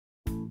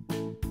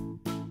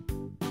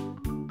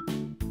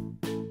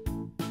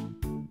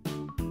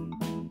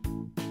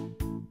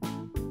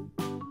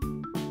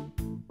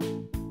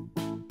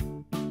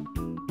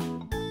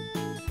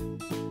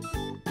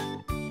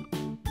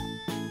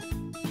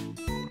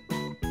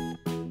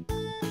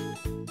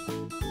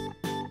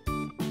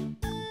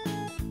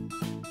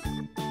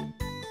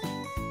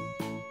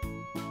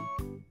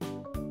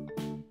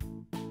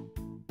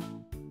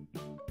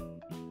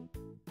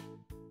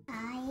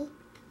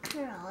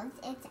girls.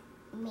 It's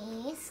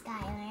me,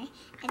 Skylar,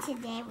 and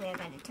today we're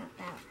going to talk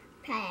about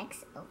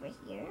products over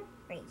here,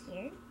 right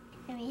here.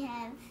 And we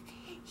have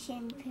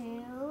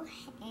shampoo,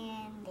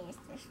 and there's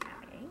the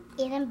strawberry.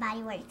 Eden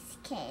Bodyworks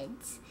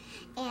Kids,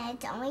 and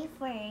it's only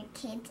for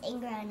kids and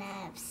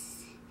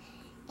grown-ups.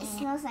 It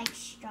smells like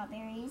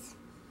strawberries.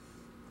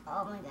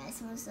 Oh my god, it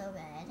smells so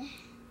good.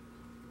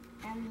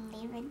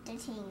 Favorite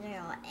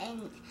detangler,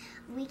 and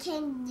we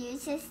can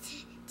use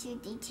this to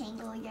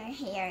detangle your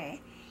hair,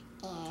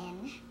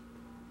 and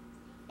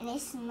it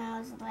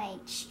smells like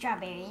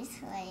strawberries,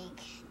 like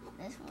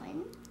this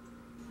one.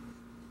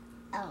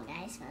 Oh my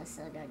god, it smells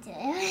so good too.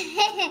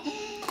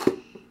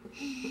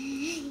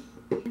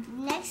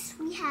 Next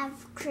we have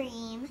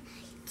cream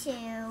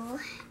to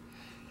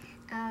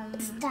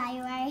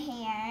style our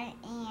hair,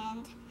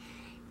 and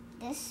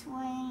this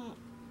one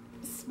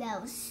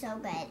smells so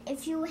good.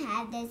 If you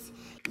have this,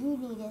 you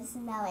need to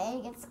smell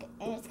it.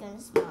 It's gonna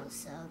smell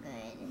so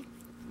good.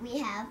 We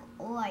have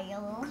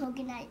oil,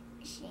 coconut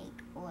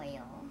shake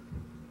oil,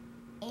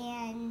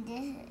 and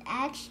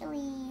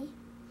actually,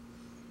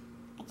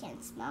 I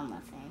can't smell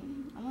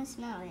nothing. I'm gonna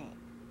smell it.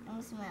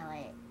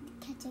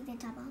 Can I take the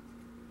top off?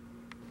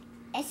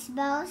 It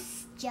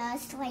smells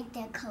just like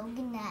the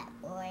coconut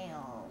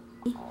oil.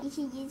 You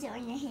can use it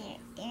on your hair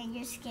and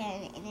your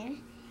skin,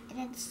 and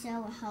it's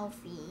so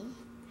healthy.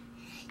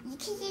 You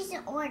can use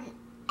it on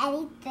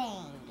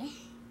anything.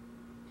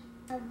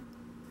 A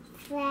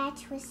flat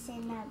twist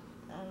in the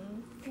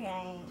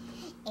front,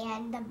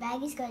 and the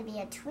bag is going to be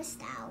a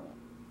twist out.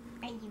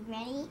 Are you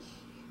ready?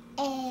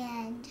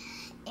 And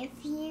if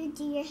you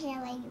do your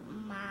hair like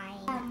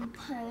mine,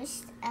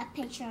 post a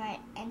picture on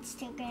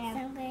Instagram. So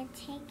I'm going to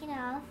take it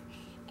off,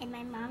 and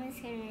my mom is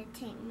going to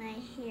take my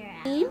hair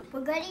out.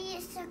 We're going to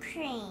use the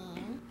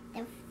cream,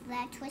 the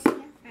flat twist in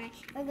the front.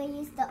 We're going to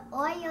use the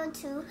oil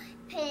to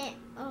put it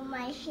on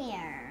my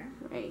hair.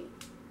 Right.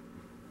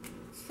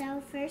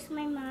 So first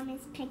my mom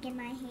is picking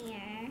my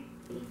hair.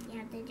 You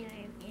have to do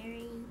it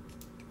very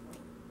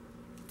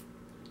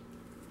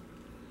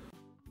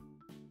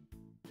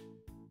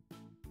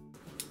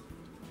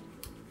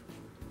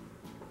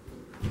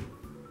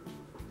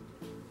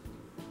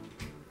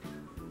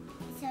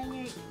So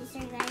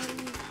you're going to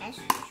use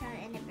extra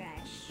in the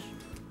brush.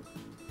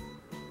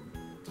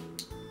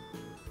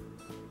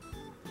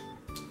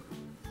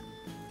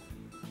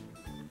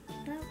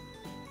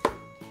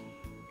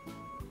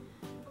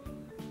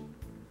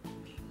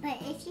 But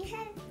if you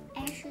have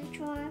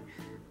extra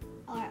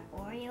or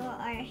oil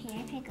or a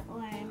hair pick or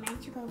a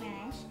magical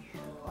brush,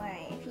 or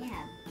if you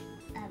have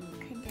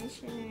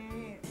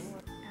conditioner,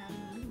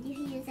 you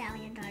can use that on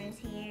your daughter's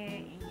hair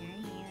and your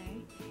hair,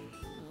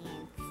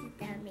 and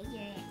that'll make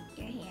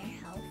your hair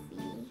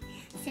healthy.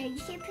 So you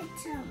should put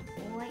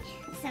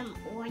some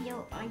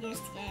oil on your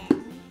skin,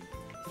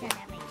 so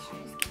that makes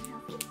your skin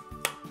healthy.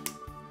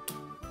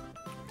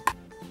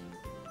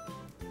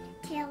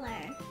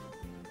 Taylor.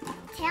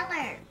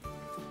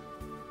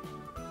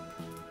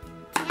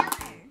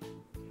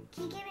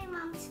 Can you give me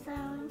Mom's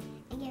phone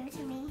and give it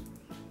to me?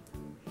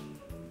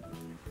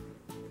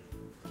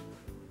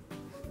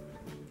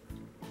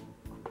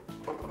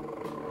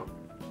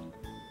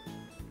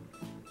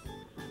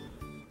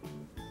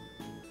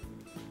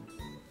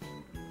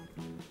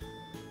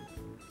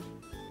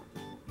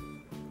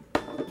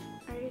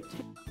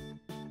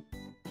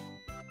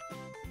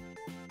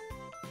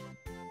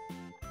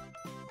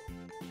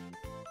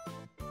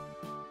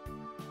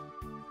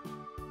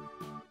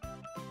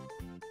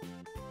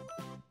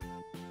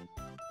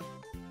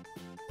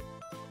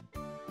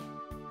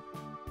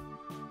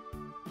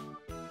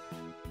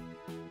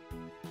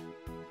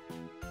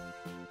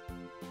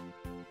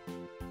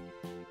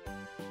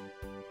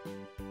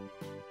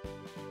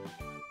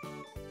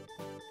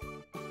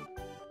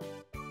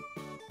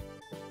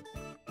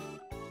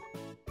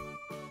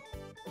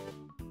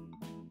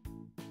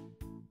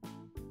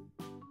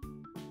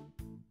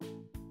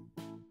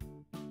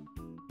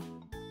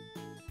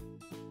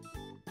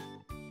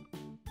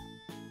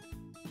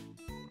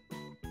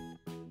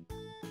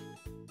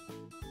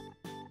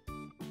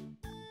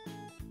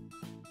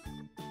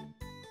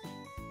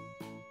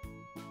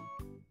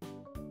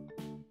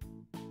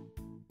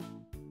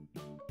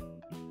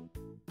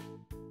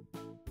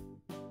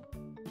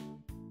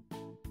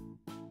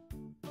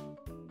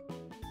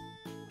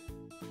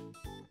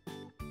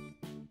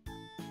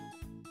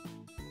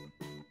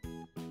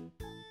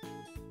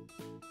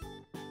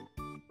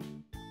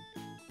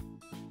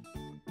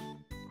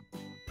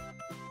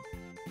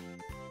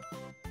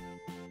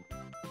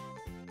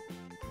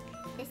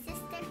 This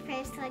is the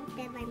first look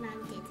that my mom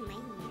did to my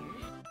hair.